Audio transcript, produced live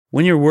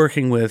When you're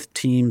working with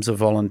teams of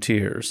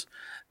volunteers,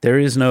 there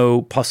is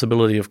no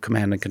possibility of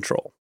command and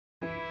control.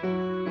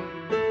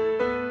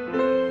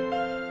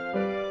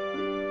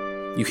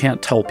 You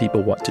can't tell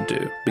people what to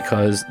do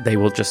because they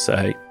will just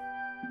say,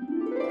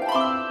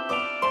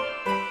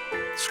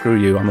 screw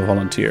you, I'm a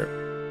volunteer.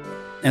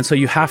 And so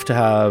you have to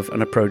have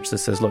an approach that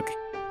says, look,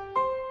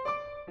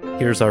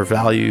 here's our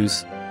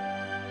values.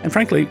 And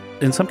frankly,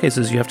 in some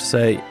cases, you have to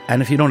say,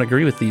 and if you don't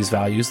agree with these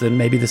values, then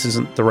maybe this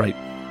isn't the right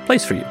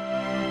place for you.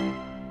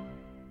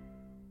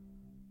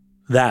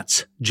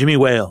 That's Jimmy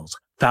Wales,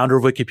 founder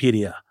of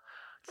Wikipedia.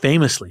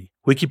 Famously,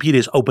 Wikipedia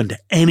is open to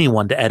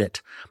anyone to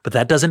edit, but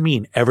that doesn't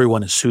mean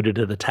everyone is suited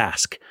to the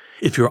task.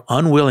 If you're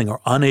unwilling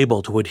or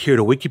unable to adhere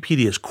to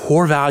Wikipedia's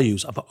core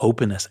values of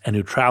openness and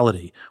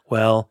neutrality,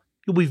 well,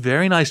 you'll be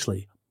very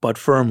nicely, but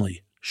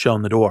firmly,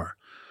 shown the door.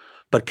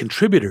 But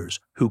contributors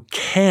who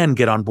can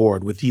get on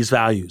board with these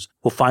values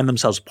will find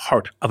themselves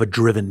part of a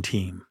driven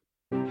team.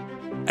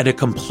 And a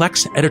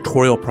complex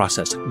editorial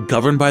process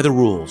governed by the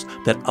rules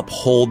that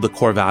uphold the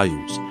core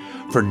values.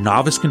 For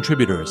novice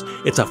contributors,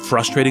 it's a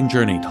frustrating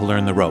journey to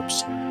learn the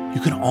ropes. You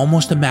can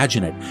almost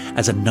imagine it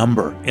as a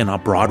number in a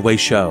Broadway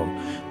show,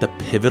 the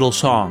pivotal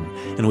song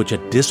in which a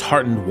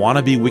disheartened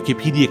wannabe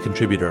Wikipedia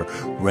contributor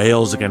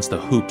rails against the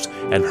hoops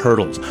and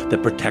hurdles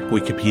that protect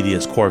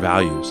Wikipedia's core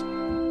values.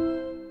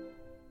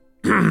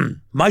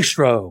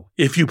 Maestro,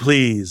 if you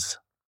please.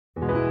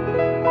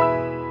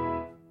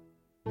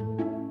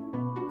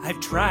 I've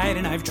tried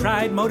and I've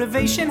tried,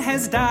 motivation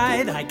has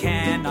died. I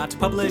cannot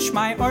publish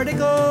my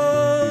article.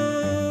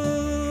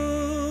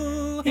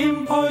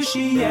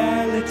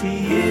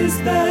 Impartiality is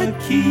the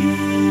key.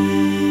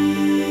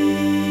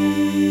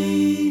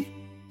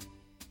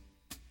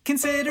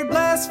 Consider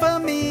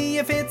blasphemy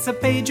if it's a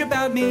page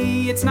about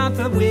me. It's not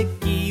the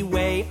wiki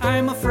way,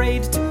 I'm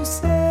afraid to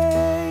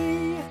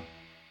say.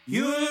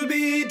 You'll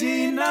be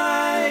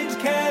denied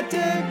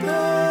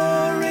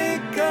categorically.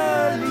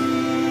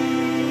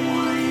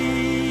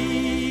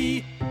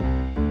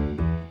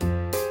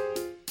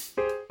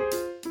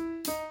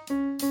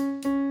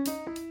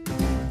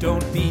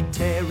 Don't be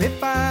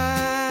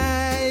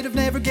terrified of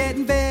never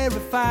getting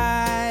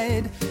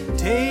verified.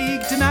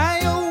 Take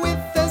denial with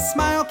a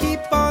smile, keep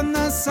on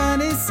the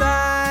sunny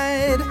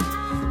side.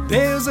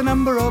 There's a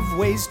number of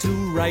ways to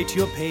write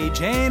your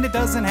page, and it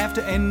doesn't have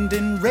to end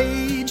in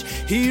rage.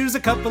 Here's a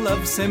couple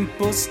of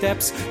simple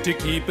steps to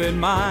keep in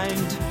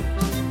mind.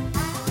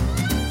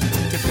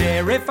 To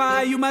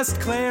verify, you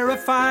must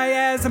clarify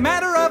as a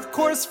matter of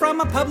course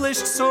from a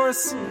published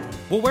source.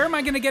 Well, where am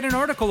I going to get an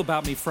article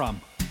about me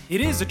from? It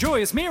is a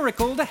joyous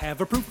miracle to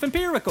have a proof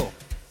empirical.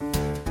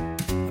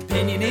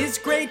 Opinion is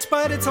great,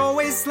 but it's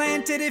always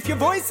slanted. If your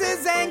voice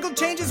is angled,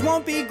 changes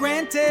won't be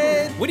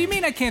granted. What do you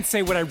mean I can't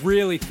say what I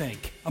really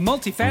think? A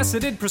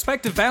multifaceted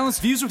perspective,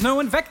 balanced views with no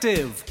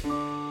invective.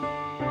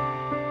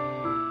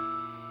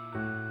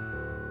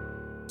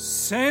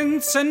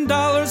 Cents and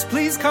dollars,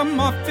 please come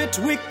off it.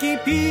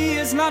 Wikipedia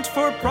is not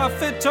for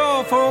profit.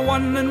 All for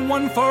one and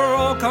one for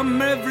all.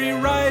 Come every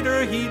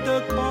writer, heed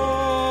the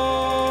call.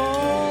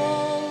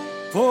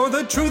 For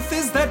the truth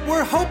is that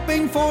we're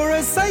hoping for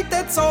a site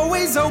that's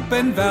always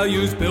open.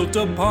 Values built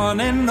upon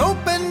an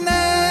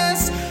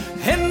openness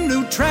and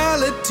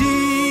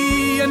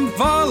neutrality and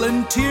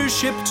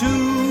volunteership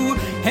too.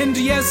 And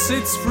yes,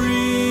 it's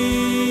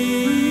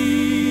free.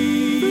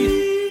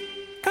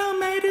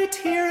 Come edit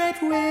here at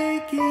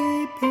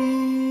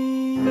Wikipedia.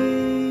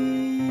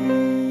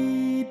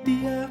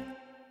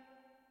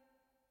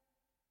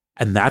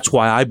 And that's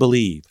why I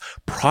believe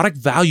product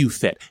value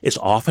fit is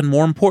often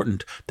more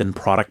important than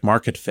product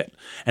market fit,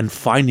 and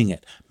finding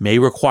it may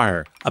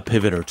require a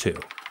pivot or two.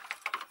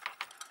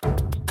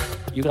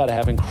 You got to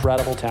have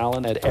incredible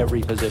talent at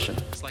every position.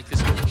 It's like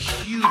this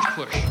huge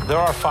push. There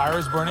are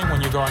fires burning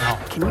when you're going home.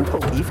 Can you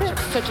believe it?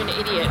 Such an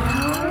idiot.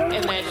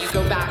 And then you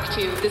go back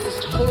to, this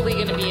is totally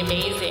going to be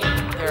amazing.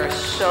 There are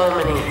so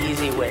many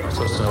easy ways.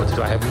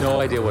 So I have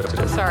no idea what to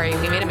do. Sorry,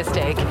 we made a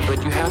mistake.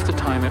 But you have to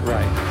time it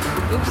right.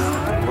 Oops.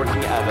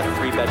 Working at a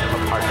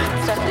 3-bedroom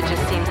apartment. Stuff that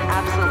just seems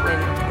absolutely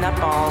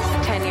nutballs.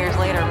 10 years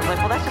later, I'm like,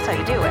 well, that's just how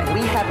you do it.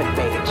 We haven't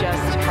made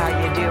Just how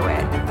you do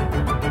it.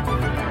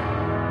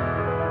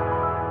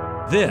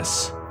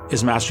 This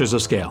is Masters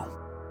of Scale.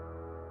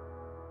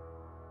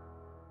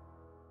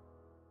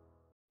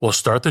 We'll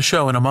start the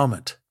show in a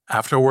moment,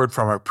 after a word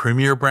from our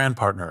premier brand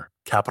partner,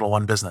 Capital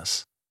One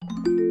Business.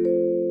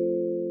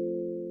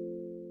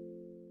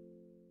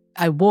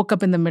 I woke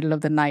up in the middle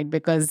of the night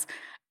because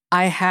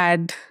I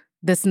had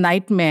this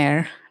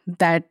nightmare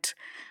that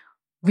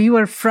we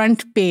were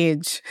front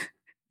page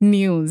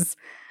news,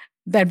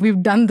 that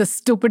we've done the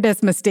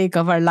stupidest mistake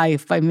of our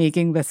life by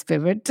making this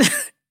pivot.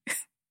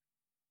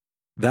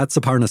 That's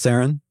Aparna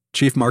Saran,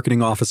 Chief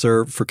Marketing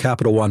Officer for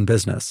Capital One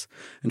Business,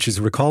 and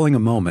she's recalling a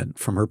moment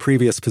from her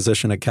previous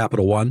position at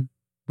Capital One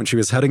when she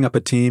was heading up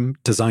a team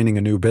designing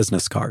a new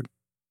business card.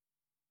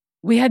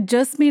 We had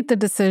just made the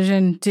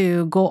decision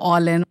to go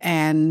all in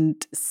and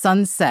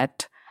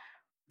sunset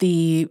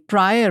the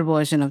prior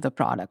version of the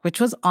product, which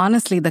was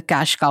honestly the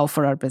cash cow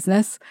for our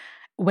business.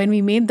 when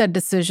we made that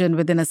decision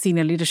within a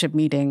senior leadership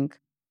meeting,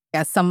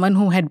 as someone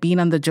who had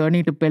been on the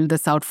journey to build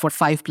this out for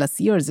 5+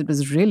 years, it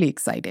was really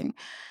exciting.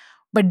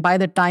 But by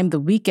the time the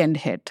weekend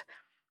hit,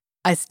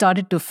 I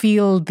started to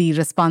feel the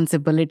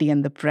responsibility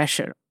and the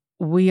pressure.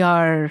 We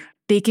are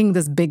taking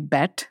this big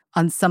bet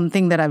on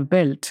something that I've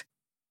built.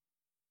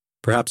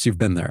 Perhaps you've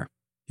been there.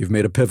 You've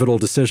made a pivotal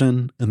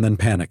decision, and then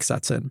panic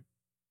sets in.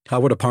 How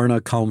would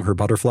Aparna calm her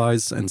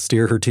butterflies and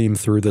steer her team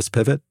through this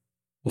pivot?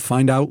 We'll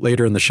find out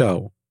later in the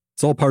show.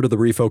 It's all part of the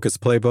Refocus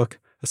Playbook,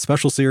 a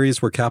special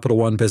series where Capital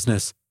One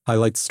Business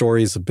highlights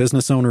stories of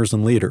business owners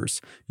and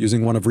leaders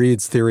using one of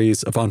Reid's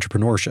theories of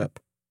entrepreneurship.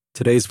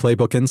 Today's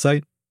Playbook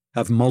Insight: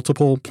 have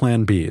multiple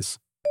Plan Bs.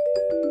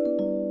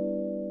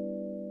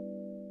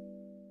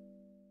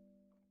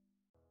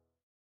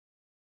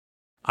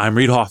 I'm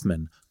Reid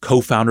Hoffman,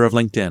 co-founder of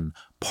LinkedIn,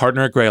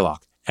 partner at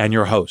Greylock, and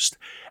your host.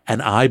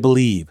 And I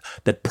believe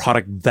that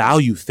product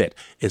value fit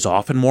is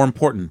often more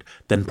important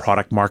than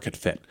product market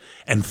fit,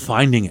 and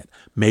finding it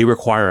may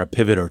require a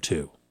pivot or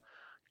two.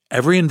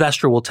 Every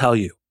investor will tell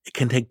you it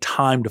can take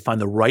time to find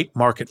the right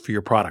market for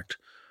your product.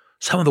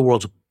 Some of the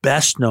world's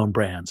best-known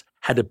brands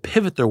had to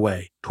pivot their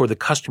way toward the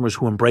customers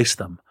who embraced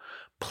them.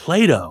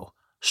 Play-Doh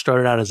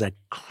started out as a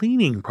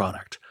cleaning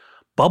product.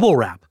 Bubble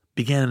wrap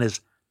began as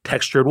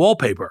textured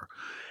wallpaper.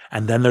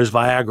 And then there's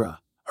Viagra,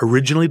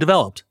 originally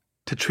developed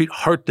to treat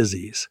heart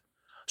disease.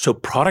 So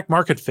product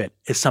market fit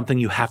is something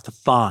you have to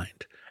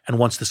find. And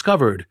once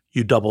discovered,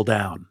 you double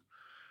down.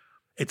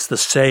 It's the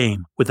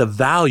same with the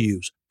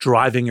values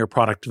driving your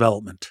product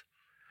development.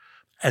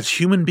 As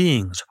human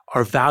beings,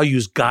 our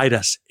values guide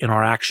us in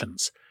our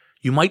actions.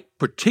 You might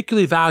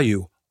particularly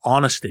value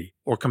honesty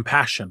or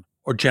compassion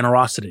or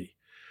generosity.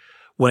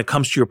 When it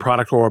comes to your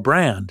product or a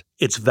brand,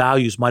 its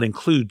values might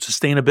include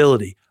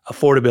sustainability,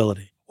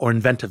 affordability, or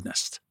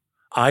inventiveness.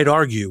 I'd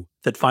argue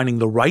that finding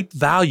the right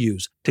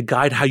values to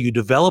guide how you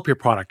develop your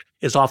product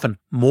is often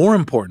more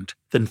important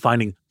than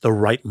finding the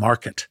right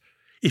market.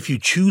 If you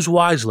choose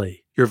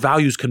wisely, your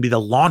values can be the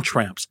launch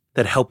ramps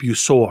that help you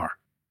soar.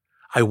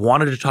 I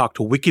wanted to talk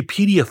to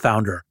Wikipedia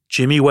founder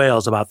Jimmy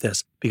Wales about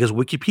this because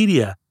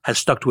Wikipedia has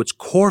stuck to its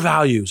core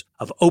values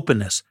of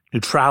openness,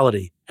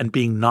 neutrality, and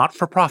being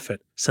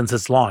not-for-profit since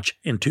its launch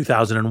in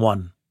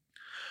 2001.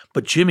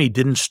 But Jimmy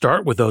didn't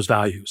start with those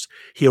values.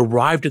 He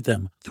arrived at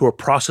them through a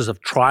process of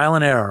trial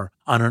and error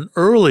on an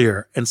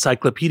earlier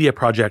encyclopedia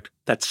project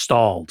that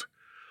stalled.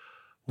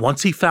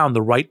 Once he found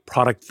the right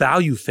product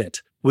value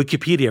fit,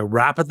 Wikipedia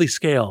rapidly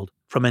scaled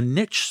from a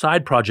niche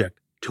side project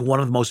to one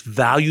of the most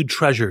valued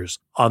treasures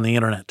on the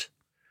internet.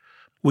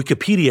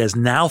 Wikipedia is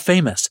now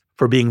famous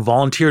for being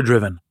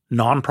volunteer-driven,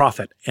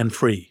 nonprofit, and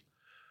free.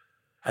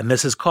 And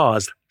this has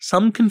caused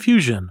some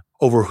confusion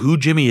over who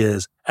Jimmy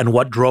is and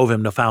what drove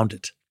him to found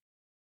it.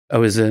 I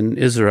was in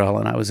Israel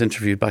and I was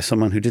interviewed by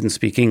someone who didn't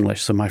speak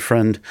English. So my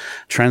friend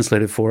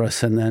translated for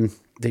us, and then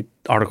the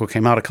article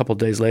came out a couple of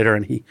days later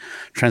and he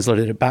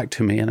translated it back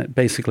to me. And it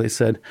basically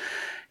said,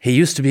 he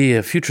used to be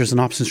a futures and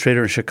options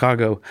trader in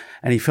Chicago,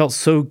 and he felt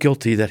so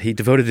guilty that he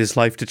devoted his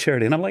life to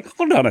charity. And I'm like,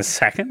 hold on a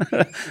second.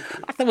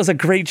 That was a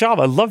great job.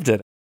 I loved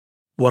it.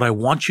 What I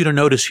want you to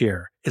notice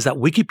here is that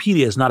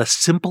Wikipedia is not a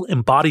simple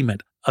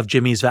embodiment of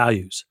Jimmy's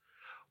values.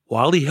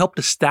 While he helped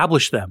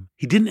establish them,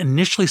 he didn't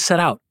initially set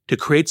out to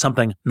create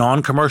something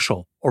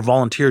non-commercial or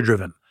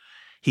volunteer-driven.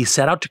 He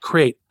set out to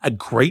create a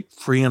great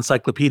free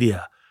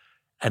encyclopedia,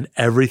 and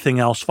everything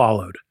else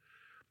followed.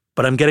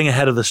 But I'm getting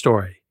ahead of the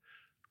story.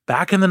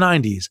 Back in the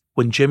 90s,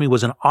 when Jimmy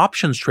was an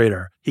options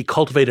trader, he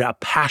cultivated a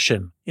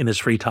passion in his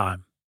free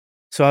time.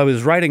 So I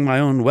was writing my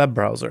own web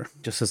browser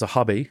just as a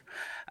hobby.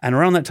 And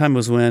around that time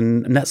was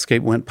when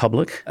Netscape went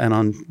public. And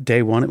on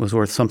day one, it was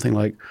worth something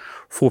like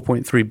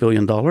 $4.3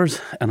 billion.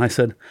 And I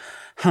said,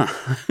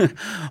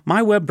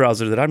 my web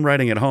browser that I'm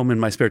writing at home in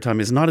my spare time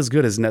is not as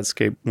good as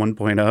Netscape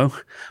 1.0,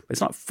 but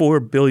it's not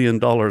 $4 billion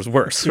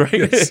worse, right?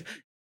 Yes.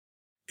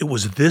 It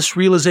was this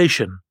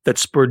realization that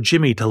spurred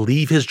Jimmy to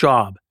leave his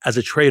job as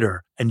a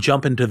trader and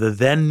jump into the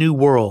then new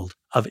world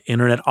of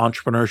internet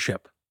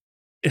entrepreneurship.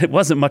 It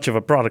wasn't much of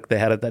a product they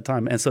had at that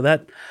time. And so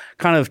that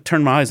kind of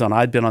turned my eyes on.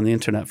 I'd been on the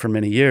internet for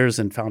many years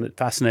and found it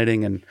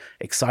fascinating and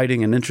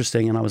exciting and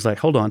interesting. And I was like,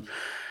 hold on.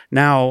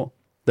 Now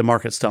the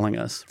market's telling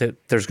us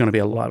that there's going to be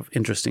a lot of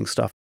interesting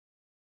stuff.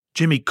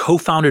 Jimmy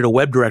co-founded a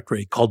web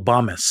directory called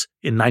Bombas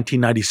in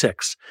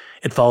 1996.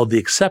 It followed the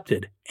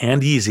accepted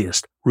and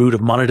easiest route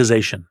of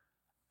monetization: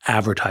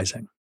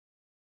 advertising.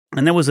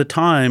 And there was a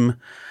time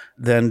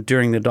then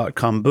during the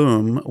dot-com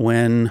boom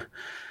when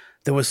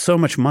there was so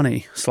much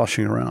money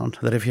sloshing around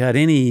that if you had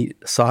any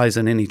size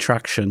and any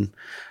traction,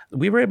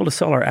 we were able to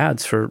sell our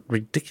ads for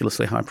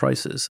ridiculously high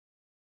prices.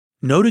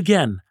 Note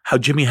again how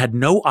Jimmy had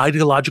no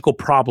ideological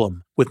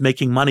problem with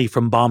making money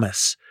from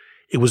Bombas.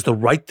 It was the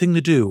right thing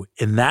to do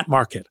in that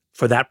market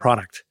for that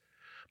product.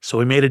 So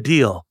he made a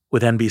deal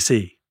with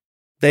NBC.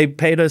 They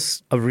paid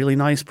us a really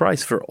nice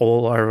price for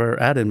all our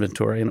ad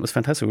inventory, and it was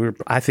fantastic. We were,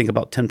 I think,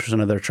 about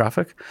 10% of their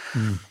traffic.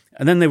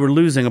 And then they were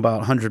losing about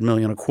 100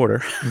 million a quarter.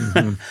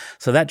 Mm-hmm.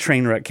 So that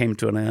train wreck came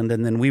to an end.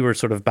 And then we were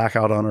sort of back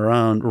out on our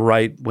own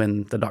right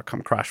when the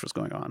dot-com crash was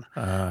going on.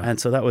 And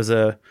so that was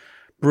a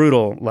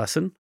brutal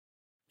lesson.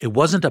 It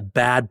wasn't a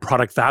bad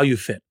product value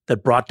fit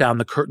that brought down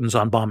the curtains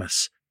on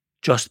Bomis,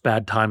 just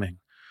bad timing.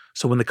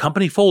 So when the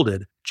company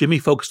folded, Jimmy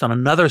focused on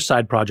another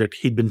side project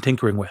he'd been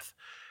tinkering with,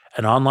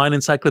 an online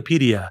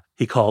encyclopedia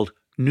he called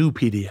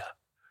Newpedia.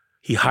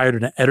 He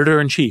hired an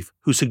editor-in-chief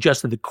who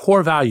suggested the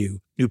core value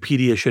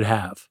Newpedia should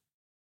have.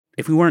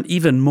 If we weren't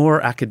even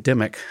more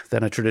academic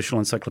than a traditional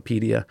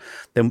encyclopedia,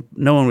 then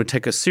no one would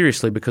take us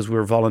seriously because we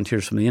were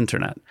volunteers from the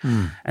internet.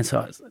 And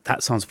so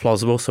that sounds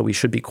plausible, so we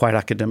should be quite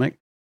academic.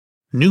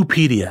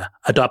 Newpedia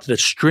adopted a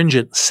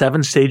stringent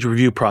 7-stage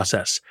review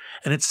process,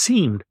 and it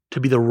seemed to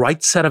be the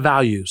right set of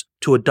values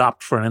to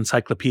adopt for an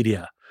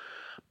encyclopedia.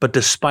 But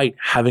despite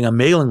having a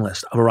mailing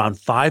list of around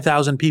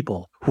 5,000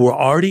 people who were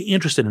already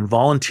interested in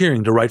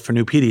volunteering to write for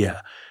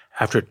Newpedia,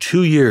 after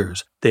 2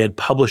 years, they had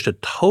published a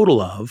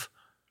total of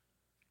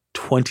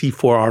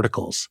 24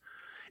 articles.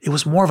 It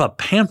was more of a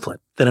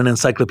pamphlet than an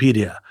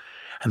encyclopedia,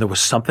 and there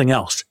was something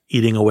else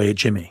eating away at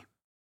Jimmy.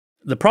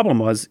 The problem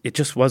was it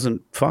just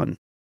wasn't fun.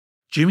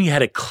 Jimmy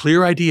had a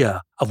clear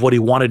idea of what he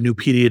wanted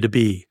Newpedia to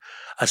be,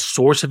 a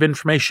source of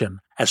information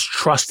as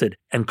trusted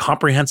and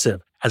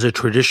comprehensive as a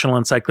traditional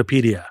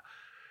encyclopedia.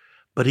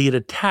 But he had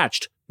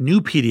attached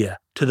Newpedia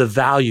to the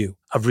value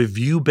of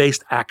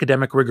review-based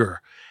academic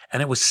rigor,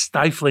 and it was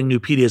stifling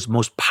Newpedia's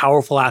most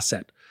powerful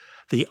asset,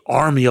 the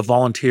army of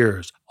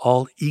volunteers,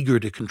 all eager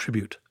to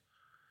contribute.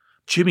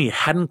 Jimmy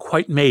hadn't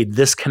quite made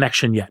this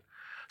connection yet,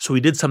 so he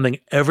did something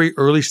every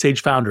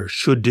early-stage founder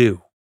should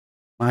do.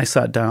 I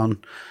sat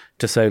down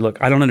to say,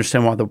 look, I don't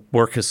understand why the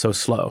work is so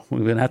slow.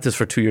 We've been at this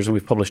for 2 years and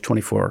we've published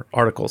 24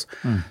 articles.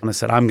 And I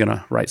said, I'm going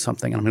to write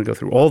something and I'm going to go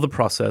through all the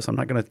process. I'm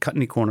not going to cut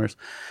any corners.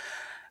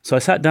 So I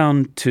sat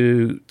down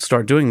to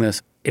start doing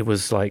this. It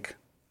was like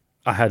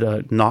I had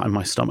a knot in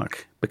my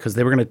stomach because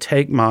they were going to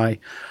take my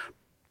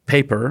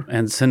paper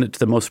and send it to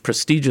the most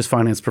prestigious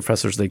finance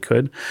professors they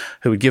could,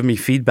 who would give me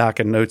feedback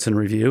and notes and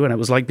review. And it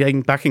was like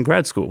being back in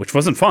grad school, which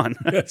wasn't fun.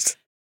 Yes.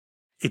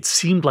 It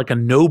seemed like a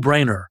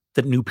no-brainer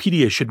that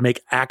Newpedia should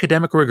make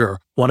academic rigor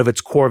one of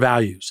its core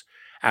values.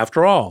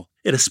 After all,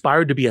 it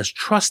aspired to be as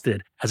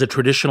trusted as a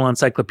traditional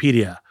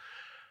encyclopedia.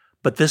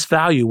 But this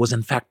value was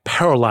in fact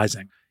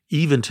paralyzing,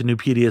 even to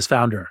Newpedia's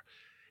founder.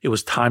 It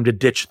was time to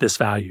ditch this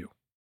value.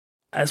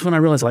 That's when I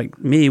realized, like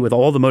me, with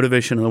all the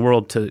motivation in the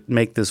world to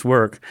make this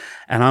work,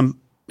 and I'm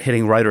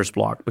hitting writer's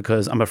block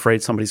because I'm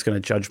afraid somebody's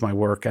going to judge my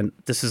work, and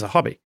this is a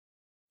hobby.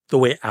 The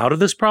way out of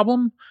this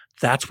problem?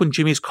 That's when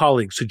Jimmy's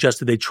colleagues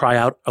suggested they try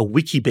out a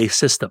wiki-based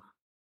system.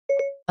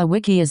 A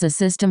wiki is a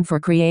system for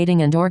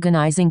creating and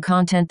organizing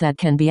content that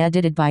can be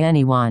edited by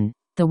anyone.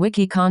 The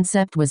wiki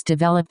concept was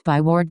developed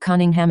by Ward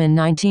Cunningham in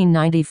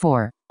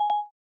 1994.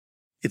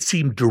 It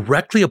seemed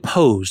directly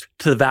opposed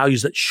to the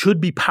values that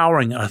should be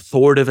powering an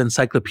authoritative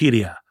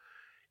encyclopedia.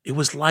 It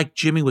was like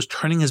Jimmy was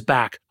turning his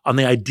back on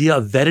the idea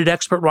of vetted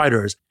expert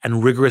writers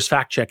and rigorous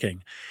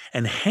fact-checking,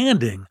 and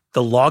handing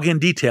the login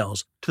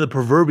details to the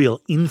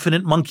proverbial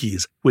infinite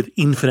monkeys with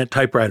infinite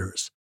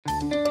typewriters.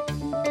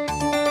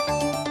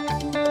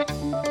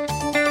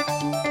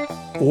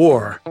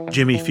 Or,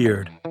 Jimmy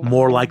feared,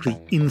 more likely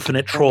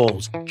infinite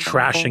trolls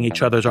trashing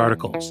each other's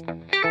articles.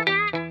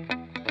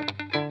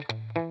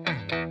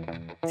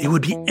 It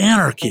would be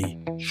anarchy,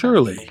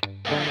 surely.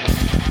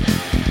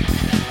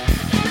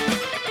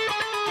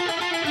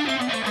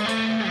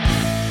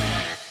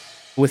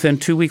 Within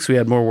 2 weeks, we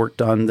had more work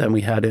done than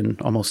we had in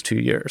almost 2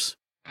 years.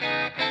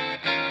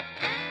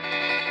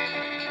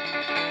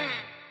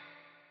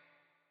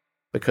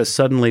 Because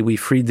suddenly we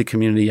freed the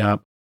community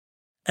up.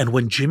 And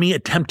when Jimmy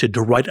attempted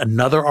to write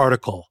another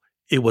article,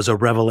 it was a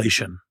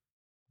revelation.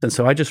 And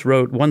so I just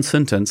wrote one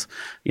sentence,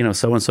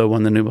 so-and-so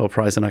won the Nobel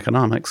Prize in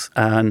Economics,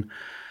 and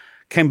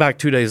came back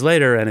 2 days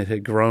later and it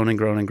had grown and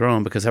grown and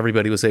grown because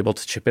everybody was able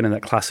to chip in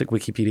that classic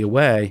Wikipedia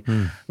way,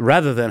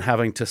 rather than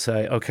having to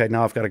say, okay,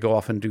 now I've got to go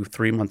off and do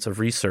 3 months of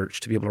research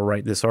to be able to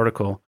write this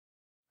article.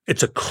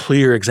 It's a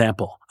clear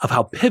example of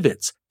how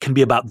pivots can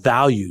be about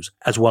values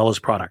as well as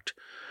product.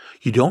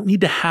 You don't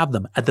need to have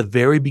them at the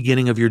very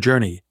beginning of your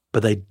journey,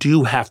 but they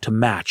do have to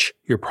match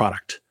your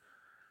product.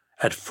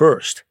 At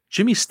first,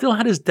 Jimmy still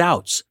had his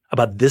doubts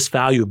about this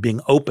value of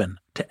being open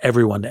to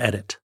everyone to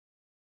edit.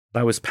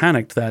 I was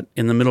panicked that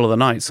in the middle of the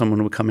night,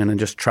 someone would come in and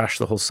just trash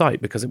the whole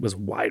site because it was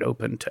wide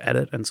open to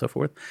edit and so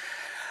forth.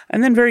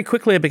 And then very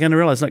quickly I began to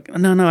realize,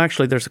 no,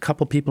 actually, there's a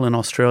couple people in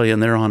Australia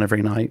and they're on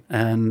every night.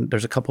 And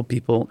there's a couple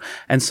people.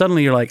 And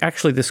suddenly you're like,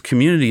 actually, this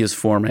community is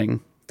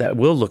forming that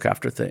will look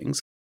after things.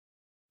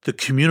 The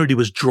community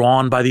was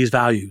drawn by these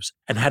values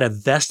and had a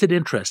vested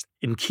interest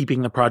in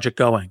keeping the project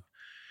going.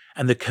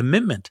 And the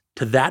commitment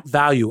to that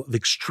value of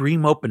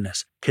extreme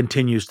openness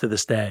continues to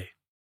this day.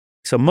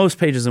 So most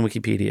pages in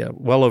Wikipedia,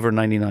 well over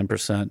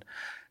 99%,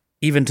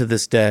 even to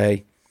this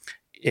day,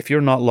 if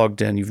you're not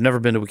logged in, you've never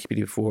been to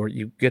Wikipedia before,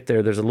 you get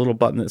there, there's a little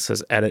button that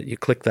says edit, you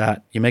click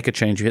that, you make a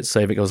change, you hit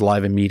save, it goes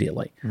live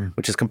immediately,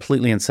 which is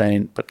completely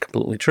insane, but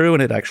completely true,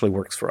 and it actually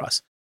works for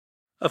us.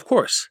 Of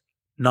course,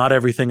 not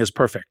everything is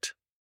perfect.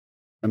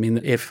 I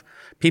mean, if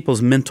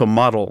people's mental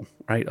model,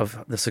 right,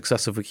 of the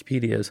success of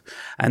Wikipedia is,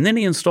 and then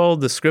he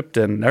installed the script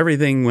and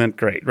everything went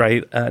great,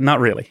 right? Not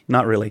really.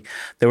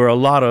 There were a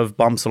lot of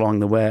bumps along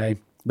the way,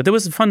 but there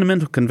was a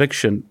fundamental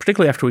conviction,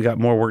 particularly after we got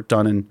more work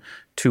done in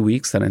 2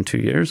 weeks than in 2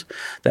 years,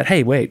 that,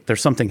 hey, wait,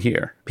 there's something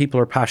here. People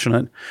are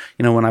passionate.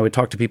 You know, when I would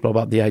talk to people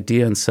about the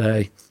idea and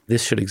say,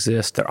 this should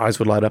exist, their eyes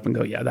would light up and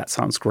go, yeah, that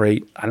sounds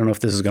great. I don't know if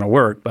this is going to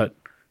work, but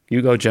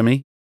you go,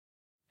 Jimmy.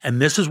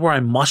 And this is where I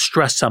must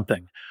stress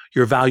something.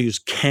 Your values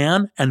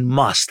can and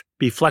must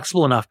be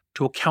flexible enough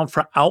to account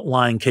for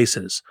outlying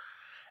cases.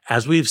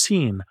 As we've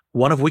seen,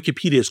 one of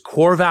Wikipedia's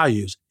core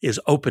values is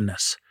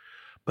openness.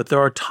 But there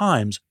are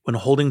times when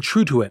holding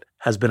true to it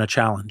has been a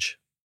challenge.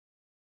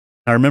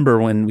 I remember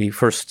when we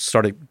first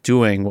started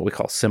doing what we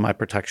call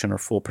semi-protection or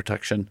full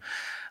protection,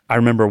 I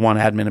remember one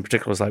admin in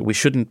particular was like, we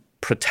shouldn't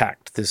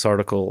protect this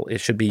article.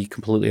 It should be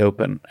completely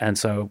open. And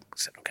so I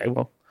said, okay,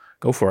 well,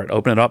 go for it.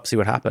 Open it up, see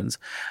what happens.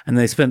 And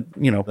they spent,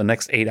 the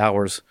next 8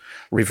 hours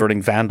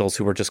reverting vandals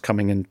who were just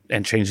coming in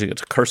and changing it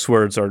to curse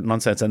words or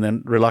nonsense, and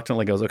then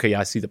reluctantly goes, okay, yeah,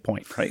 I see the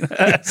point, right?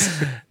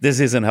 This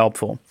isn't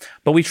helpful.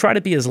 But we try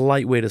to be as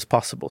lightweight as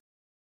possible.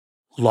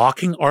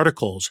 Locking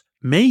articles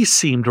may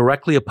seem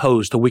directly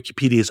opposed to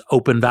Wikipedia's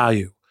open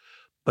value,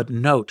 but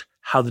note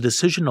how the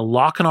decision to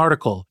lock an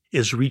article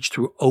is reached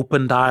through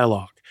open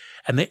dialogue,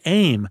 and the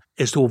aim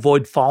is to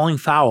avoid falling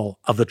foul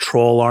of the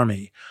troll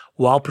army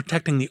while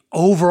protecting the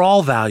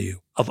overall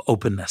value of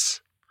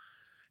openness.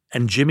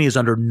 And Jimmy is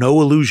under no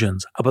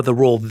illusions about the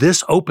role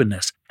this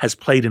openness has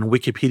played in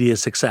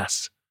Wikipedia's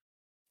success.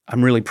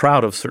 I'm really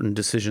proud of certain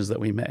decisions that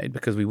we made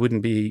because we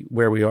wouldn't be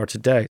where we are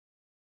today.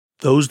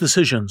 Those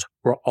decisions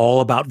were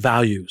all about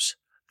values.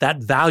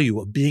 That value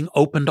of being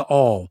open to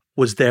all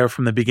was there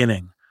from the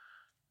beginning.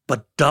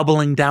 But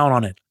doubling down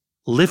on it,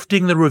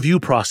 lifting the review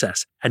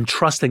process, and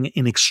trusting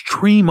in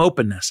extreme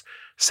openness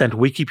sent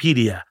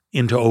Wikipedia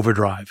into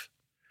overdrive.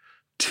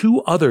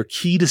 2 other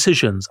key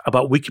decisions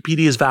about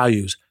Wikipedia's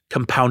values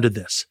compounded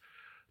this.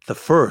 The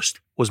first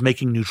was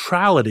making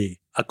neutrality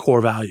a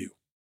core value.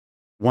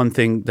 One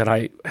thing that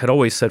I had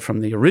always said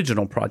from the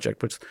original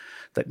project was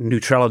that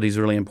neutrality is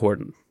really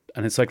important.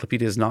 An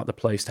encyclopedia is not the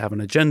place to have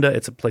an agenda.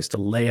 It's a place to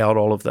lay out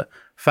all of the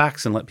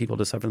facts and let people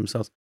decide for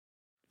themselves.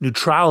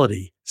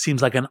 Neutrality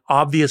seems like an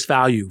obvious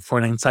value for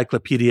an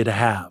encyclopedia to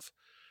have,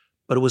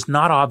 but it was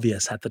not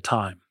obvious at the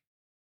time.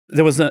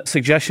 There was a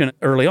suggestion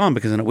early on,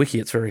 because in a wiki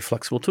it's a very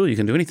flexible tool. You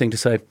can do anything to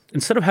say,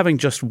 instead of having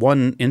just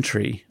one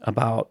entry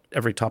about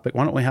every topic,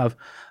 why don't we have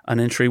an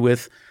entry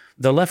with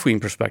the left-wing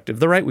perspective,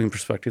 the right-wing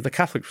perspective, the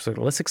Catholic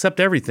perspective? Let's accept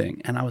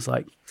everything. And I was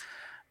like,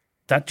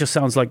 that just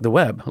sounds like the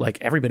web. Like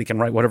everybody can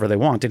write whatever they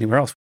want anywhere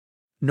else.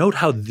 Note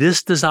how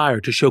this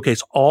desire to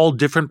showcase all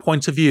different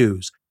points of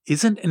views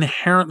isn't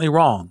inherently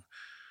wrong,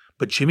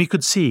 but Jimmy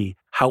could see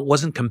how it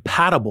wasn't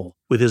compatible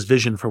with his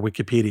vision for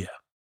Wikipedia.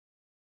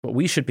 What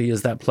we should be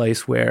is that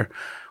place where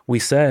we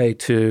say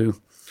to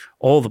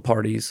all the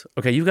parties,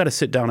 okay, you've got to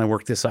sit down and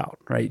work this out,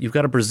 right? You've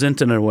got to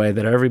present it in a way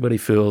that everybody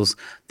feels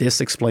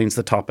this explains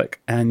the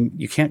topic, and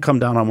you can't come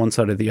down on one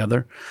side or the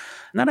other.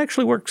 And that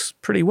actually works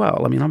pretty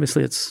well. I mean,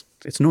 obviously it's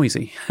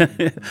noisy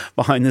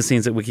behind the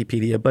scenes at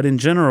Wikipedia, but in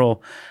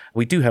general,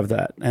 we do have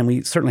that, and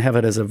we certainly have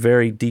it as a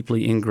very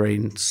deeply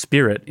ingrained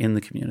spirit in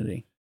the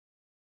community.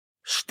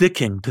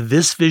 Sticking to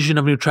this vision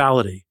of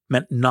neutrality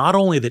meant not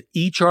only that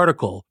each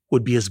article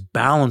would be as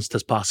balanced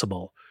as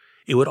possible,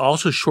 it would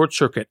also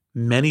short-circuit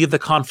many of the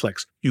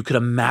conflicts you could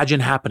imagine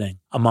happening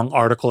among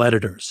article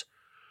editors.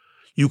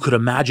 You could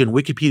imagine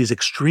Wikipedia's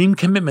extreme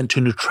commitment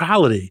to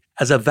neutrality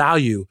as a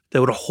value that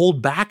would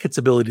hold back its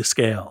ability to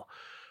scale.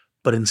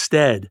 But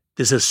instead,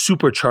 this has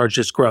supercharged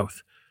its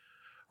growth.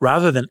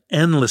 Rather than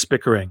endless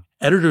bickering,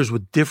 editors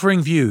with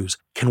differing views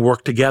can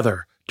work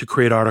together to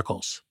create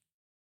articles.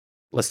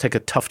 Let's take a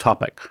tough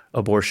topic,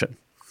 abortion.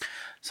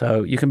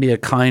 So you can be a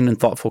kind and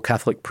thoughtful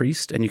Catholic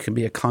priest, and you can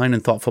be a kind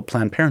and thoughtful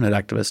Planned Parenthood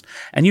activist,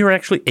 and you're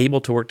actually able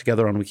to work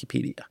together on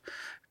Wikipedia.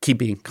 Keep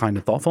being kind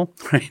and thoughtful,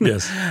 right?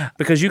 Yes.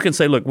 Because you can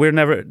say, look,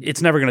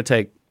 it's never going to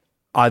take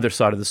either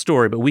side of the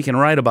story, but we can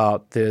write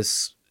about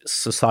this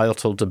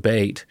societal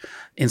debate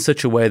in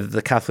such a way that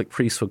the Catholic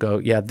priest will go,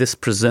 yeah, this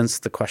presents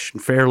the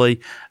question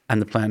fairly,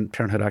 and the Planned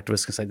Parenthood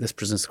activists can say, this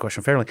presents the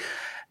question fairly.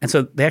 And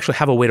so they actually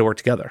have a way to work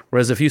together.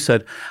 Whereas if you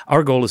said,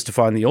 our goal is to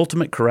find the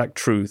ultimate correct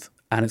truth,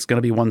 and it's going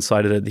to be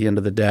one-sided at the end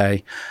of the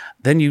day,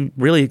 then you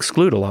really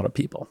exclude a lot of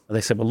people.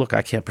 They say, well, look,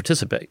 I can't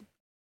participate.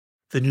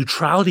 The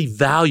neutrality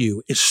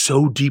value is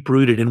so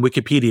deep-rooted in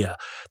Wikipedia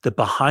that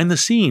behind the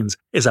scenes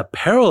is a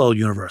parallel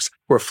universe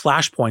where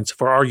flashpoints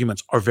for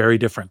arguments are very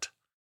different.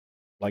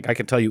 Like I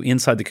can tell you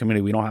inside the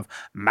community, we don't have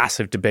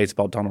massive debates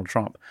about Donald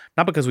Trump.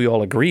 Not because we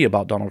all agree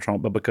about Donald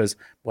Trump, but because,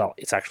 well,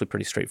 it's actually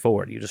pretty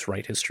straightforward. You just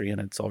write history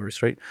and it's all very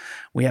straight.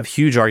 We have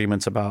huge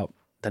arguments about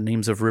the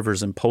names of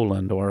rivers in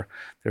Poland, or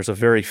there's a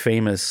very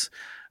famous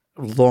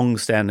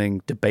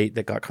long-standing debate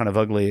that got kind of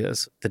ugly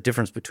is the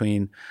difference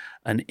between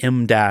an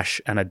M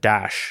dash and a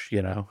dash,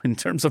 in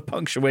terms of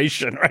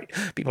punctuation, right?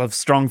 People have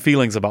strong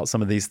feelings about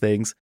some of these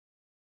things.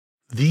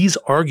 These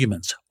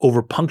arguments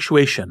over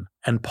punctuation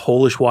and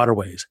Polish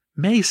waterways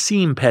may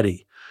seem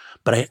petty,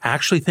 but I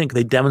actually think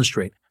they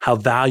demonstrate how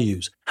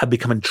values have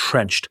become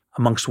entrenched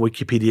amongst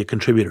Wikipedia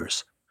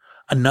contributors.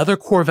 Another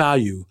core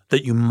value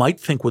that you might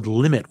think would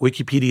limit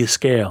Wikipedia's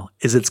scale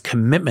is its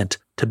commitment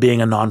to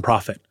being a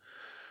nonprofit.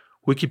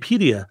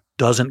 Wikipedia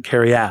doesn't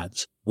carry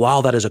ads.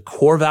 While that is a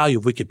core value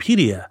of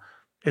Wikipedia,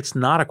 it's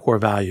not a core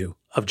value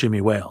of Jimmy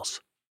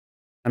Wales.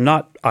 I'm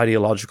not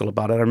ideological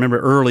about it. I remember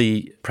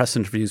early press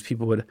interviews,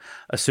 people would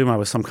assume I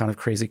was some kind of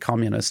crazy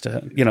communist.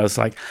 It's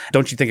like,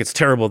 don't you think it's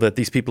terrible that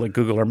these people at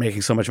Google are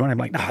making so much money? I'm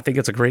like, no, I think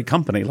it's a great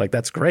company. Like,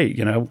 that's great.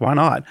 Why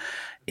not?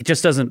 It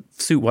just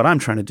doesn't suit what I'm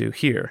trying to do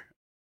here.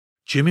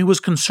 Jimmy was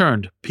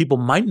concerned people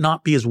might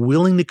not be as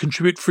willing to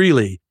contribute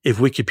freely if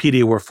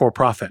Wikipedia were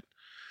for-profit,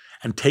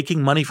 and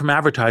taking money from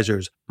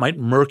advertisers might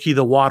murky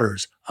the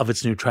waters of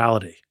its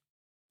neutrality.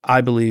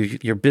 I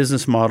believe your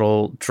business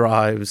model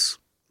drives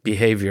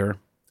behavior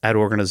at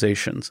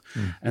organizations.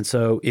 And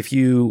so if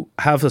you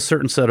have a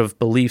certain set of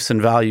beliefs and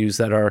values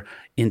that are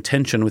in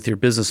tension with your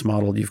business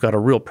model, you've got a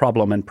real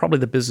problem, and probably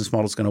the business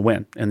model is going to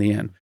win in the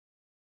end.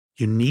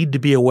 You need to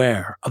be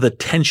aware of the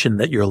tension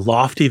that your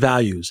lofty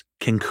values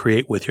can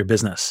create with your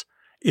business.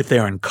 If they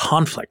are in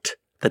conflict,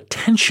 the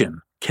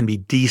tension can be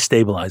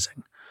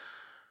destabilizing.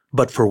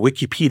 But for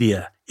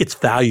Wikipedia, its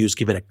values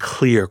give it a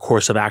clear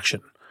course of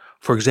action.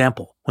 For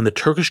example, when the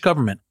Turkish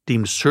government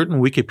deemed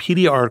certain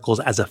Wikipedia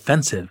articles as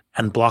offensive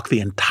and blocked the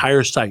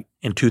entire site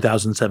in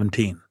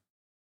 2017.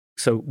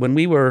 So when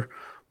we were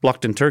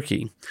blocked in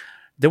Turkey,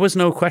 there was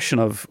no question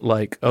of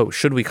like, oh,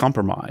 should we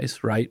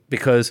compromise, right?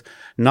 Because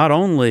not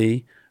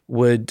only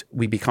would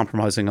we be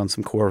compromising on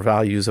some core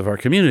values of our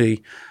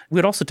community,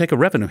 we'd also take a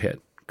revenue hit.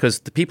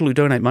 Because the people who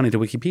donate money to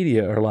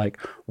Wikipedia are like,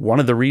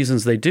 one of the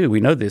reasons they do, we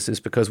know this, is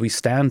because we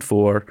stand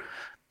for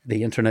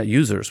the internet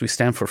users. We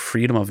stand for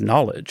freedom of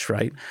knowledge,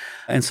 right?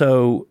 And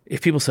so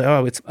if people say,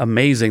 oh, it's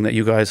amazing that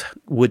you guys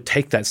would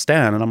take that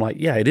stand, and I'm like,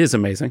 yeah, it is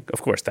amazing.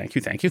 Of course, thank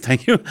you.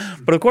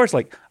 But of course,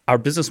 like, our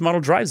business model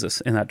drives us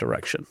in that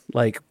direction.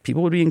 Like,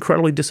 people would be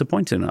incredibly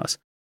disappointed in us.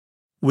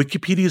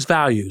 Wikipedia's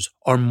values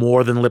are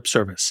more than lip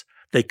service.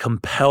 They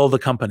compel the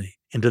company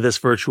into this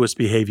virtuous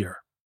behavior.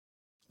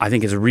 I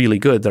think it's really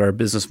good that our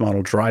business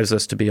model drives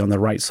us to be on the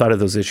right side of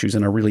those issues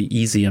in a really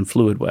easy and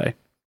fluid way.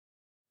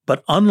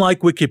 But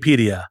unlike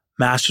Wikipedia,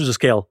 Masters of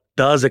Scale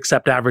does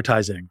accept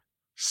advertising.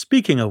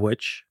 Speaking of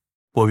which,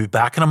 we'll be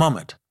back in a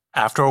moment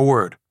after a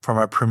word from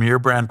our premier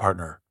brand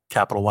partner,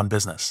 Capital One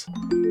Business.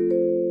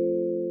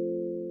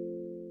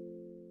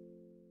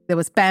 There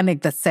was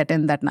panic that set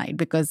in that night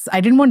because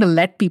I didn't want to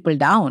let people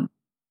down.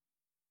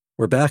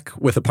 We're back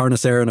with Aparna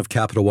Saran of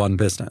Capital One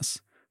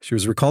Business. She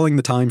was recalling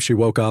the time she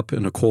woke up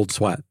in a cold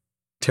sweat,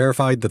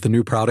 terrified that the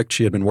new product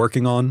she had been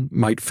working on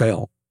might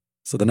fail.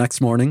 So the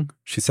next morning,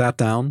 she sat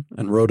down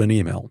and wrote an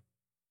email.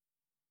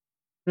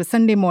 It was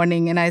Sunday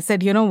morning, and I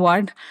said, you know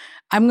what?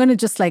 I'm going to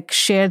just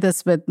share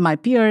this with my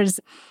peers.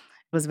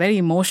 It was very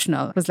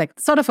emotional. It was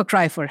sort of a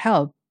cry for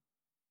help.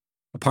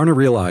 Aparna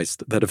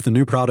realized that if the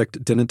new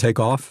product didn't take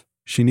off,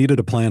 she needed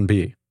a plan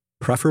B,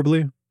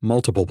 preferably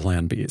multiple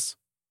plan Bs.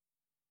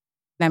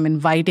 I'm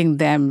inviting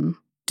them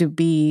to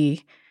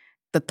be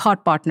the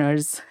thought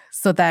partners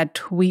so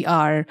that we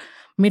are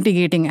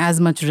mitigating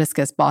as much risk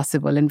as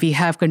possible, and we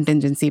have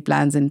contingency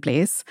plans in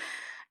place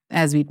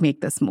as we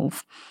make this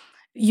move.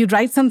 You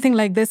write something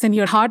like this and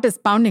your heart is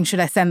pounding, should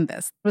I send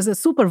this? It was a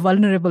super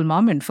vulnerable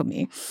moment for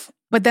me.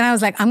 But then I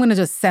was like, I'm going to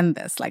just send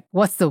this.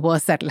 What's the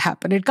worst that'll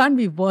happen? It can't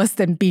be worse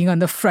than being on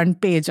the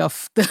front page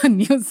of the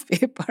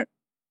newspaper.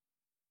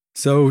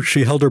 So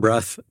she held her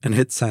breath and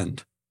hit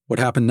send. What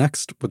happened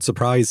next would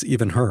surprise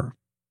even her.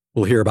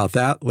 We'll hear about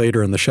that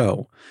later in the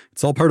show.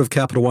 It's all part of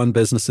Capital One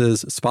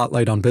Business's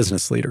Spotlight on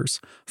Business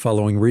Leaders,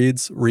 following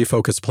Reed's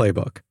Refocus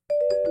Playbook.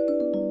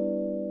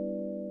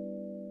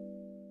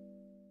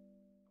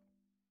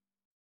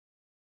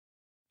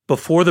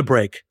 Before the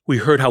break, we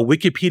heard how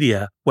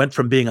Wikipedia went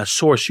from being a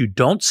source you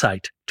don't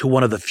cite to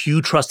one of the few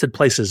trusted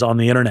places on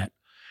the internet.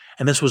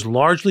 And this was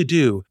largely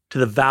due to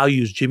the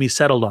values Jimmy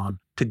settled on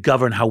to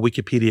govern how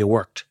Wikipedia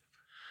worked.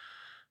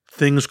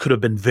 Things could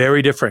have been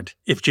very different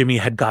if Jimmy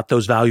had got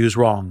those values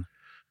wrong.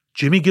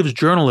 Jimmy gives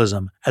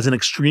journalism as an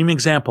extreme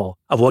example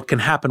of what can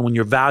happen when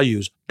your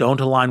values don't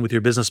align with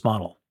your business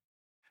model.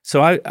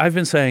 So I've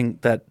been saying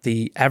that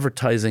the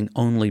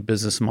advertising-only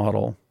business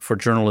model for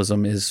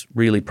journalism is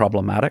really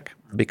problematic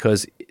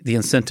because the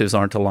incentives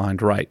aren't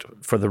aligned right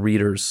for the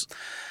readers.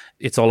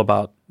 It's all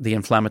about the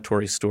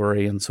inflammatory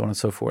story and so on and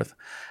so forth.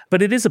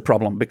 But it is a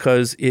problem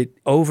because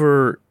it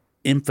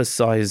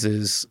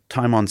overemphasizes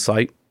time on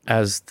site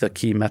as the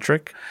key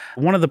metric.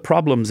 One of the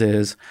problems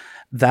is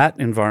that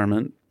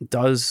environment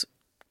does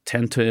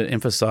tend to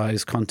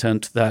emphasize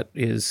content that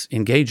is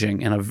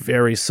engaging in a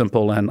very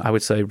simple and I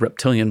would say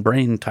reptilian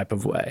brain type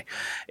of way.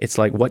 It's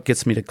like, what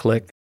gets me to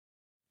click?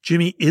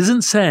 Jimmy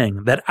isn't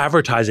saying that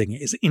advertising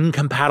is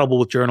incompatible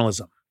with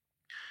journalism.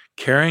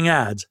 Carrying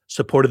ads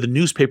supported the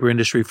newspaper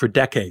industry for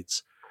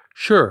decades.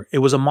 Sure, it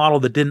was a model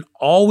that didn't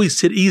always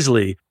sit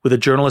easily with the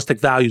journalistic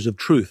values of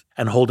truth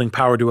and holding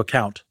power to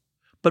account.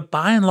 But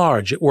by and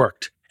large, it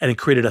worked, and it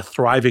created a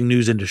thriving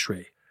news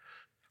industry.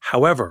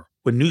 However,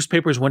 when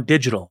newspapers went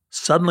digital,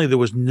 suddenly there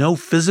was no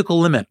physical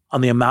limit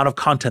on the amount of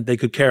content they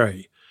could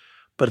carry.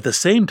 But at the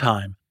same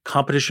time,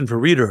 competition for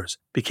readers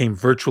became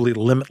virtually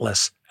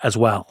limitless as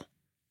well.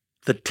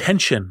 The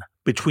tension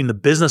between the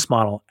business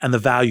model and the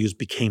values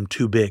became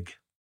too big.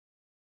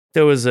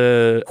 There was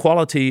a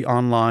quality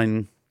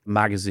online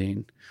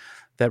magazine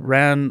that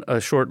ran a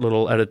short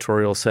little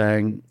editorial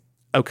saying,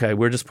 okay,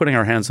 we're just putting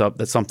our hands up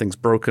that something's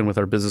broken with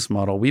our business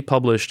model. We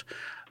published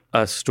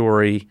a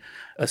story.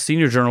 A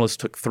senior journalist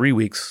took 3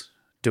 weeks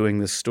doing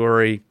this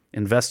story,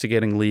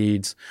 investigating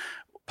leads,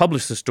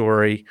 published the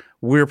story.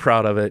 We're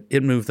proud of it.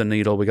 It moved the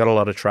needle. We got a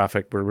lot of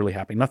traffic. We're really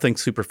happy. Nothing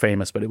super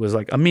famous, but it was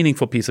like a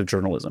meaningful piece of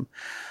journalism.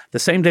 The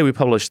same day we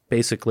published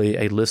basically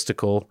a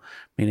listicle,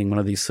 meaning one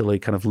of these silly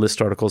kind of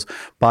list articles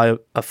by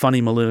a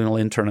funny millennial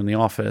intern in the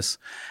office,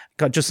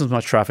 got just as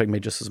much traffic,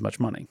 made just as much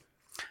money.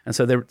 And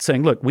so they're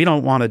saying, look, we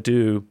don't want to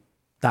do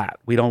that.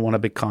 We don't want to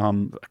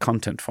become a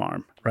content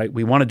farm, right?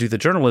 We want to do the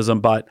journalism,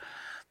 but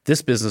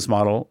this business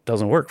model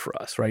doesn't work for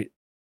us, right?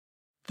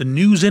 The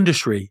news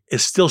industry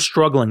is still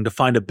struggling to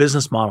find a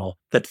business model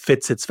that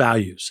fits its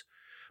values.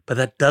 But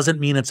that doesn't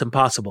mean it's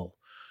impossible.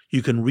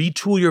 You can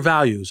retool your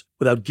values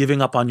without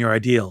giving up on your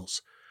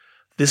ideals.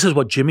 This is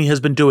what Jimmy has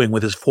been doing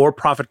with his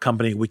for-profit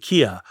company,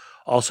 Wikia,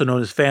 also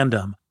known as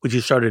Fandom, which he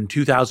started in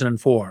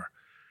 2004.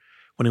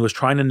 When he was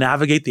trying to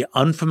navigate the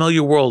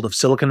unfamiliar world of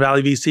Silicon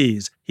Valley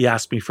VCs, he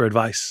asked me for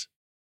advice.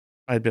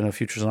 I'd been a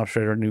futures and options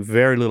trader, knew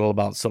very little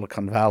about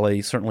Silicon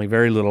Valley, certainly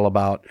very little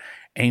about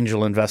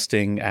angel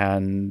investing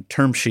and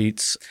term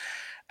sheets.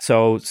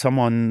 So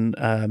someone,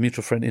 a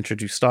mutual friend,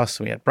 introduced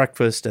us. We had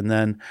breakfast, and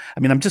then,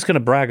 I'm just going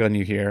to brag on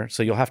you here,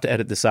 so you'll have to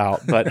edit this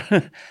out. But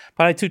but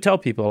I do tell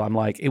people, I'm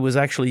like, it was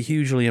actually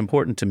hugely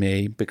important to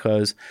me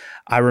because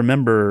I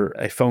remember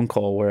a phone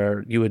call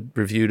where you had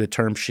reviewed a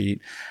term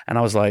sheet, and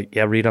I was like,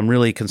 yeah, Reed, I'm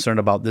really concerned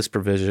about this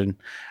provision.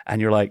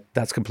 And you're like,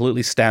 that's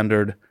completely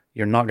standard.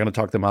 You're not going to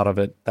talk them out of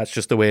it. That's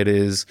just the way it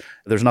is.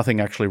 There's nothing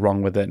actually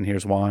wrong with it, and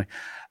here's why.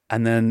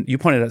 And then you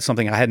pointed out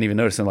something I hadn't even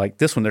noticed, and like,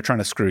 this one, they're trying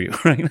to screw you,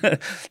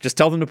 right? Just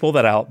tell them to pull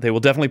that out. They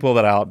will definitely pull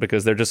that out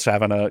because they're just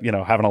having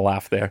a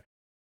laugh there.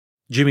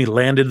 Jimmy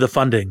landed the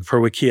funding for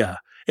Wikia.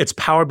 It's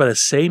powered by the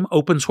same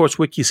open source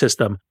wiki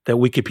system that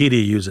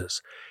Wikipedia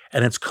uses,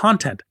 and its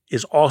content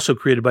is also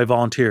created by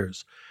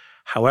volunteers.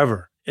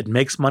 However, it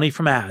makes money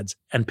from ads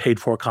and paid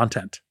for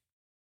content.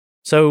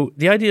 So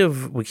the idea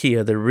of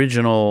Wikia, the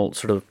original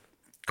sort of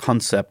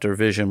concept or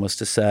vision, was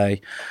to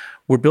say,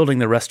 we're building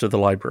the rest of the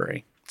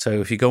library. So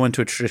if you go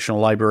into a traditional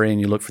library and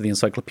you look for the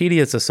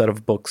encyclopedia, it's a set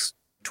of books,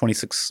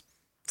 26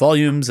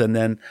 volumes, and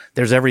then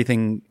there's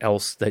everything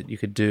else that you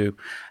could do.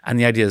 And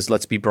the idea is,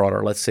 let's be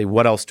broader. Let's say,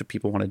 what else do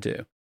people want to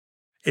do?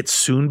 It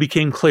soon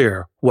became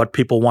clear what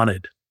people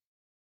wanted.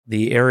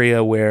 The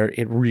area where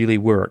it really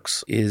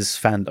works is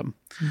fandom.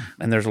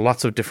 And there's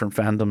lots of different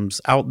fandoms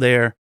out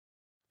there.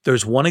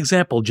 There's one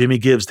example Jimmy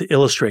gives to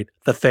illustrate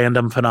the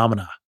fandom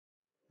phenomena.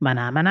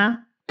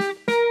 Phenomena?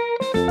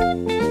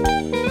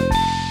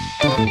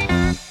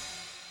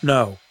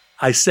 No,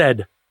 I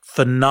said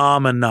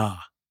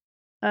phenomena.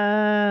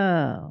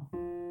 Oh.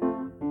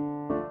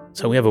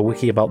 So we have a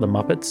wiki about the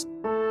Muppets.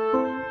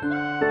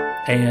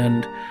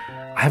 And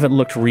I haven't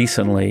looked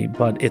recently,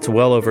 but it's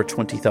well over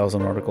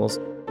 20,000 articles.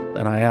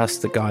 And I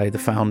asked the guy, the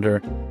founder,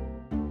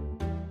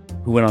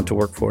 who went on to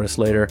work for us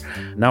later,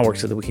 now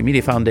works at the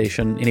Wikimedia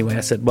Foundation. Anyway,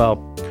 I said, well,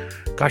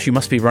 gosh, you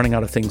must be running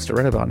out of things to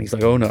write about. And he's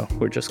like, oh no,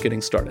 we're just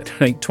getting started.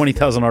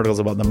 20,000 articles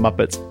about the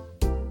Muppets.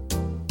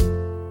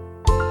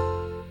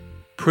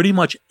 Pretty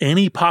much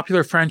any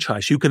popular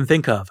franchise you can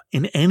think of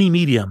in any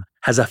medium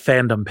has a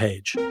fandom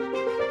page.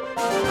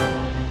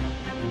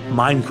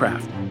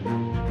 Minecraft,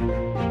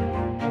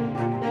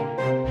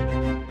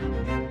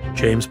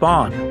 James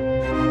Bond,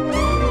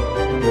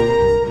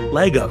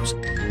 Legos,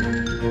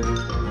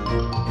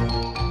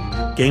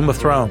 Game of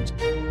Thrones,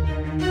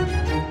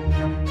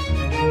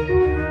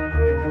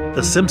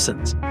 The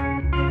Simpsons,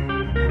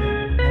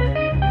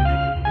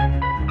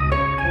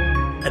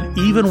 and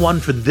even one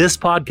for this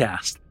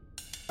podcast.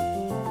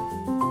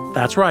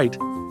 That's right,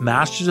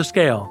 Masters of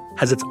Scale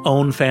has its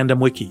own fandom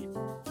wiki,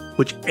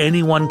 which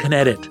anyone can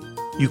edit.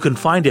 You can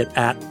find it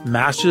at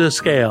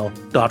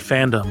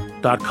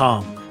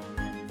mastersofscale.fandom.com.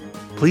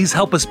 Please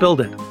help us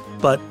build it,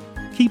 but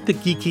keep the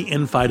geeky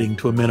infighting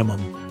to a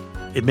minimum.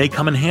 It may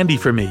come in handy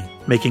for me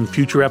making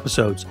future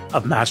episodes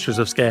of Masters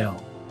of Scale.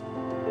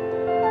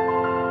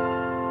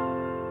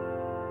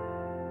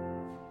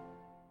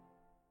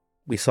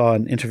 We saw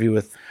an interview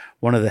with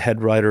one of the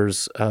head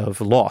writers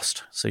of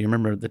Lost. So you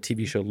remember the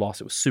TV show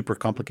Lost. It was super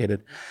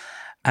complicated.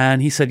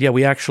 And he said, yeah,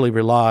 we actually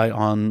rely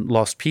on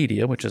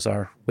Lostpedia, which is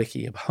our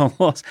wiki about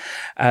Lost,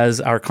 as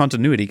our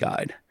continuity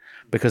guide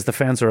because the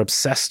fans are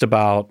obsessed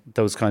about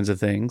those kinds of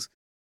things.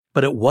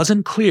 But it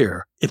wasn't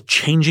clear if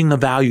changing the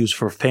values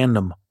for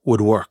fandom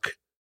would work.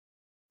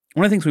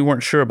 One of the things we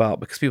weren't sure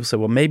about, because people said,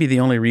 well, maybe the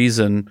only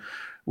reason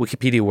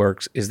Wikipedia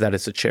works is that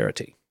it's a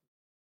charity.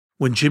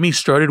 When Jimmy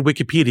started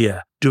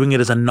Wikipedia, doing it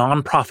as a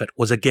nonprofit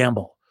was a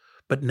gamble.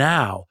 But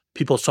now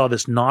people saw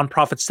this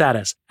nonprofit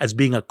status as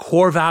being a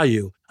core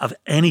value of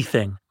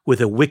anything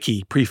with a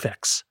wiki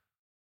prefix.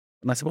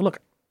 And I said, well, look,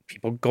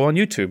 people go on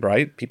YouTube,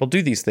 right? People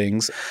do these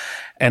things.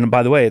 And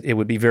by the way, it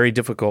would be very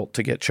difficult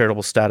to get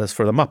charitable status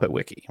for the Muppet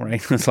Wiki,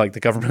 right? It's like the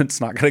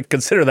government's not going to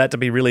consider that to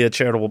be really a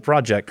charitable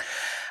project.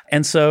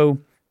 And so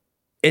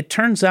it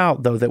turns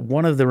out, though, that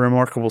one of the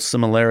remarkable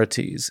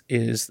similarities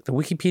is the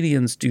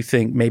Wikipedians do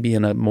think maybe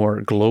in a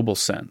more global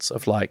sense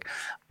of like,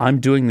 I'm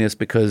doing this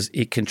because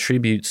it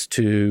contributes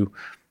to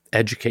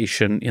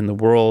education in the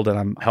world and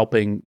I'm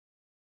helping.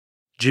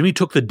 Jimmy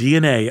took the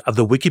DNA of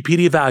the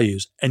Wikipedia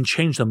values and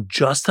changed them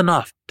just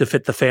enough to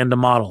fit the fandom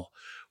model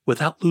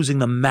without losing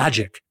the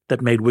magic that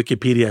made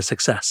Wikipedia a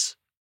success.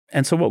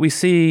 And so what we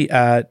see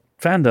at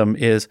fandom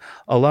is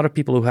a lot of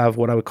people who have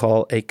what I would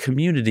call a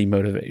community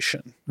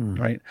motivation,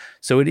 right?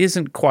 So it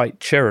isn't quite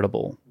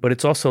charitable, but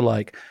it's also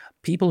like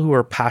people who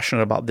are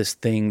passionate about this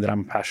thing that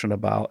I'm passionate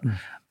about,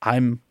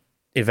 I'm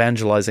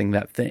evangelizing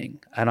that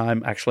thing and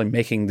I'm actually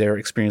making their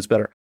experience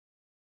better.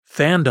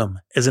 Fandom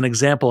is an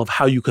example of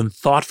how you can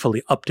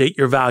thoughtfully update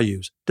your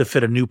values to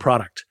fit a new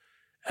product.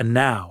 And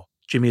now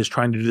Jimmy is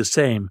trying to do the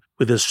same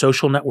with his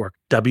social network,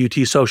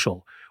 WT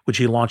Social, which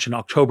he launched in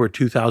October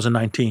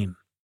 2019.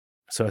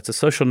 So it's a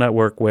social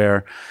network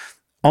where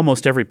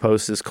almost every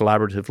post is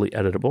collaboratively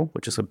editable,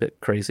 which is a bit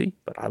crazy,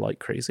 but I like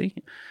crazy.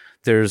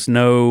 There's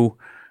no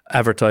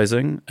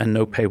advertising and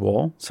no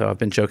paywall. So I've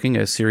been joking,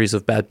 a series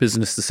of bad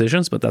business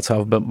decisions, but that's how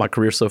I've built my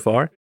career so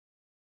far.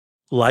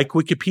 Like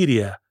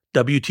Wikipedia,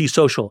 WT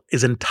Social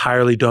is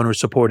entirely donor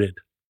supported.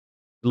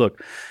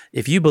 Look,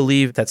 if you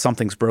believe that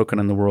something's broken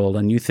in the world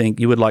and you think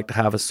you would like to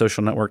have a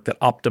social network that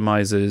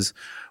optimizes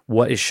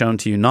what is shown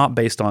to you, not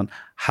based on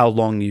how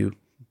long you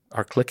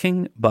are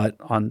clicking, but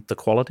on the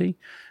quality,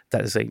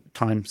 that is a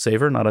time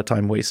saver, not a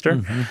time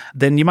waster,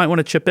 then you might want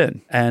to chip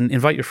in and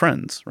invite your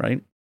friends,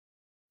 right?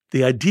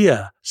 The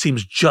idea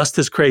seems just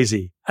as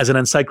crazy as an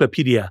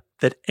encyclopedia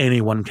that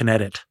anyone can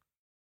edit.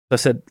 I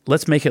said,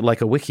 let's make it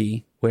like a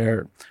wiki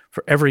where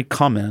for every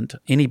comment,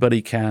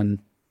 anybody can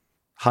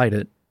hide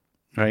it,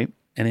 right?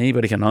 And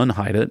anybody can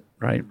unhide it,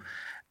 right?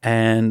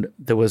 And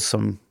there was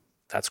some,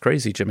 that's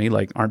crazy, Jimmy.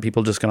 Like, aren't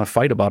people just going to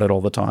fight about it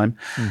all the time?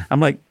 I'm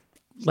like,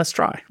 let's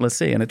try. Let's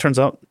see. And it turns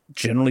out,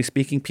 generally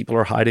speaking, people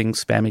are hiding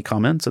spammy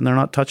comments and they're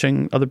not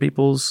touching other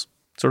people's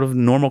sort of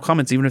normal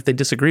comments, even if they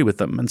disagree with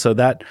them. And so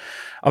that,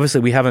 obviously,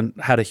 we haven't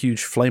had a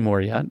huge flame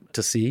war yet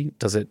to see,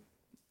 does it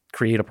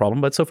create a problem?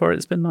 But so far,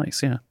 it's been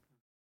nice, yeah.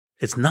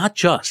 It's not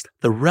just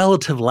the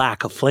relative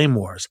lack of flame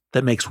wars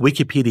that makes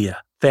Wikipedia,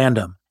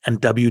 fandom, and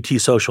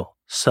WT Social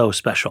so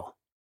special.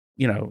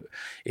 You know,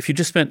 if you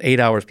just spent 8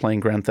 hours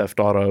playing Grand Theft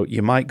Auto,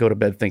 you might go to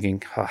bed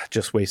thinking,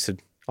 just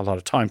wasted a lot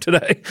of time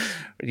today.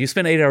 You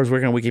spend 8 hours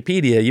working on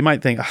Wikipedia, you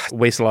might think,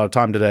 wasted a lot of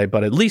time today,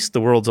 but at least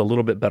the world's a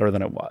little bit better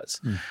than it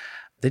was.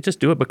 They just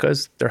do it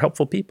because they're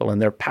helpful people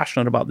and they're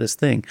passionate about this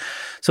thing.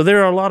 So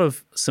there are a lot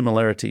of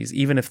similarities,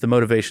 even if the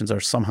motivations are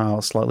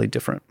somehow slightly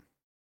different.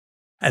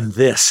 And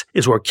this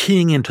is where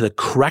keying into the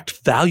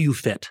correct value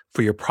fit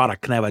for your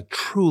product can have a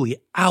truly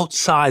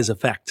outsized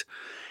effect.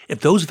 If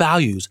those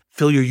values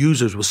fill your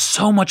users with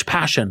so much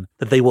passion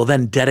that they will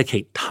then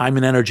dedicate time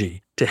and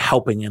energy to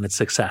helping in its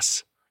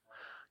success.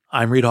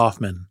 I'm Reid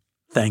Hoffman.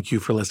 Thank you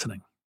for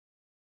listening.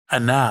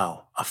 And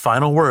now, a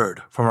final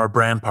word from our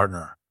brand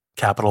partner,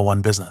 Capital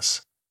One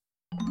Business.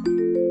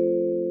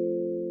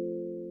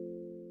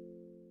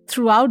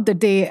 Throughout the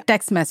day,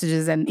 text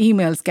messages and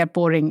emails kept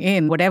pouring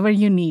in. Whatever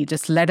you need,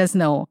 just let us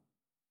know.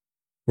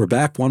 We're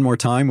back one more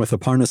time with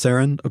Aparna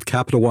Saran of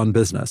Capital One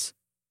Business.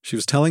 She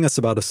was telling us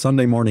about a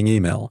Sunday morning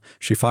email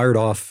she fired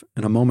off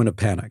in a moment of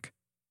panic.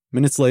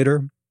 Minutes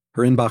later,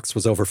 her inbox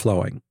was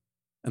overflowing.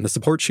 And the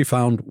support she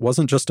found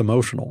wasn't just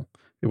emotional,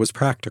 it was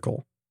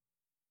practical.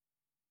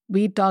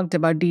 We talked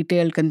about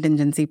detailed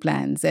contingency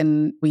plans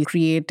and we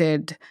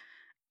created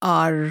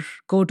our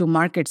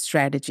go-to-market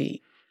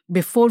strategy.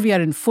 Before we are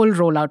in full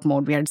rollout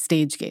mode, we had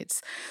stage gates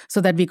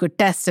so that we could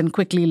test and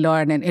quickly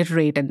learn and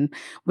iterate. And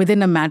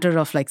within a matter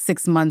of like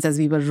 6 months, as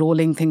we were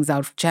rolling things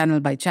out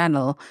channel by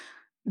channel,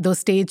 those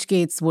stage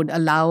gates would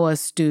allow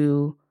us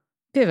to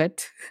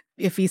pivot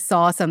if we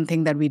saw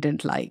something that we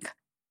didn't like.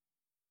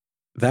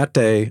 That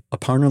day,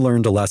 Aparna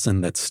learned a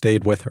lesson that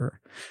stayed with her.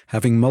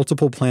 Having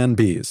multiple plan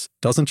Bs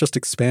doesn't just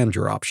expand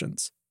your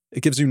options.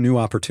 It gives you new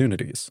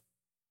opportunities.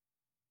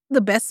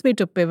 The best way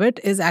to pivot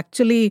is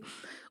actually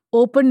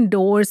open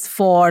doors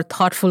for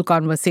thoughtful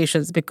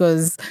conversations,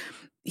 because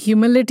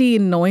humility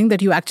in knowing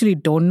that you actually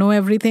don't know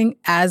everything,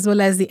 as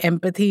well as the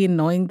empathy in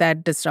knowing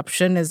that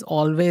disruption is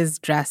always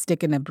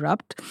drastic and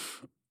abrupt,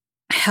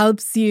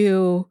 helps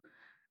you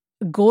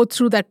go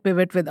through that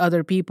pivot with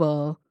other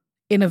people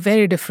in a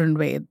very different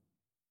way.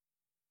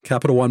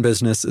 Capital One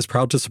Business is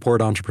proud to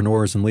support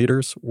entrepreneurs and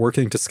leaders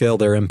working to scale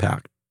their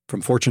impact,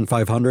 from Fortune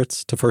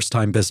 500s to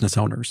first-time business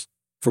owners.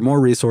 For more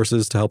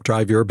resources to help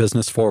drive your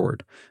business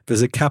forward,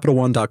 visit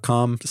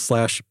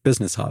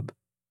CapitalOne.com/BusinessHub.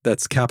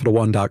 That's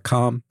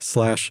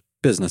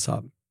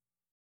CapitalOne.com/BusinessHub.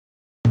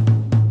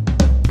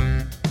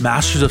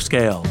 Masters of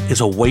Scale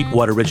is a Wait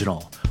What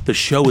original. The The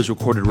show is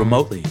recorded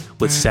remotely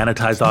with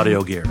sanitized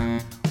audio gear.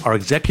 Our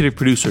executive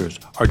producers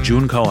are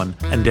June Cohen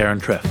and Darren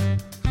Triff.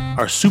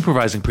 Our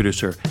supervising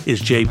producer is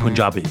Jay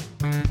Punjabi.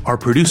 Our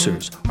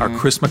producers are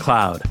Chris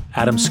McLeod,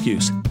 Adam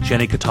Skuse,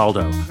 Jenny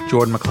Cataldo,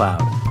 Jordan McLeod,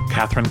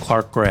 Catherine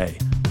Clark-Gray,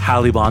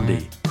 Hallie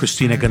Bondi,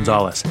 Christina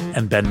Gonzalez,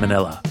 and Ben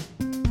Manila.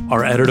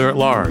 Our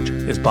editor-at-large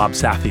is Bob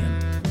Safian.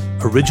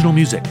 Original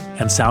music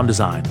and sound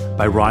design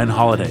by Ryan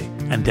Holiday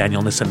and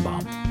Daniel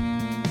Nissenbaum.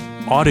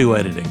 Audio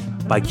editing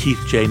by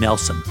Keith J.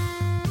 Nelson.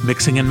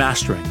 Mixing and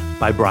mastering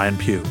by Brian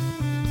Pugh.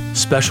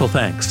 Special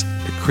thanks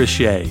to Chris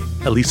Ye,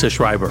 Elisa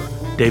Schreiber,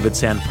 David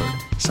Sanford,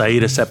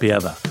 Saida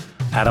Sepieva,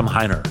 Adam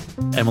Heiner,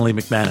 Emily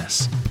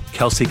McManus,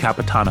 Kelsey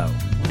Capitano,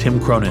 Tim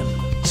Cronin,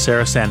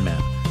 Sarah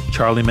Sandman,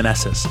 Charlie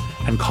Meneses,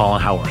 and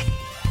Colin Howarth.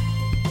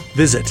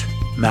 Visit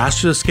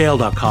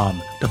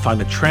mastersofscale.com to find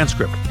the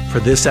transcript for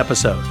this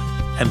episode,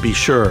 and be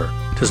sure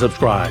to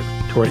subscribe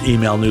to our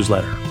email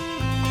newsletter.